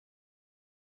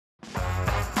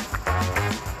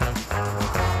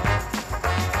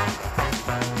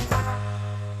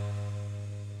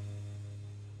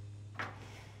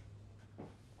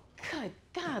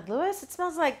God, Louis, it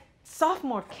smells like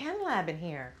sophomore chem lab in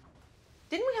here.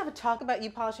 Didn't we have a talk about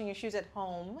you polishing your shoes at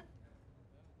home?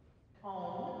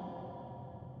 Home.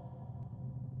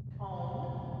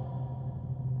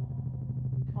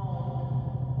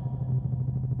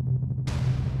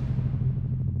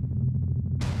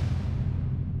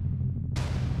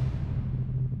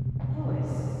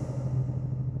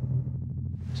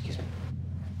 Excuse me.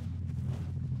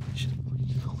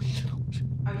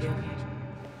 Are you okay?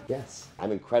 Yes,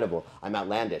 I'm incredible. I'm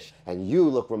outlandish. And you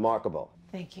look remarkable.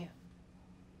 Thank you.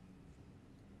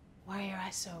 Why are your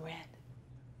eyes so red?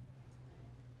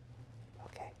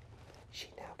 Okay, she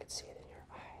now can see it in your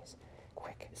eyes.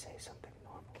 Quick, say something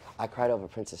normal. I cried over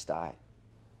Princess Di.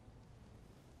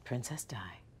 Princess Di.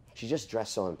 She just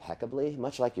dressed so impeccably,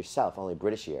 much like yourself, only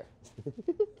British year.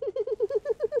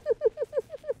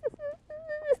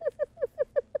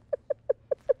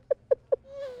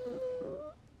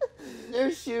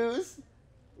 Their shoes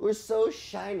were so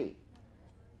shiny.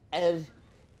 And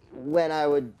when I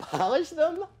would polish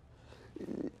them,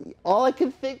 all I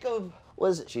could think of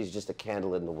was, she's just a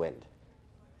candle in the wind.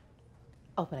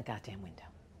 Open a goddamn window.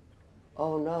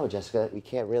 Oh no, Jessica, you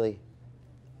can't really.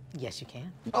 Yes, you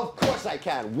can. Of course I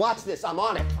can. Watch this, I'm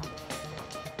on it.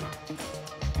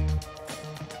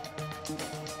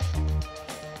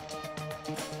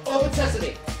 Open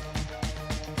sesame.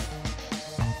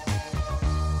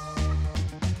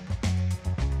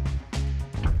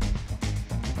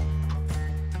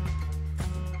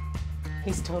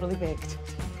 He's totally baked.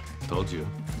 Told you.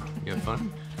 You have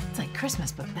fun? It's like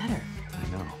Christmas, but better.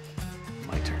 I know.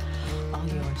 My turn. All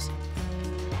yours.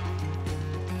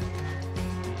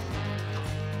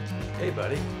 Hey,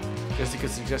 buddy. Jessica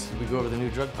suggested we go over the new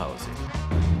drug policy.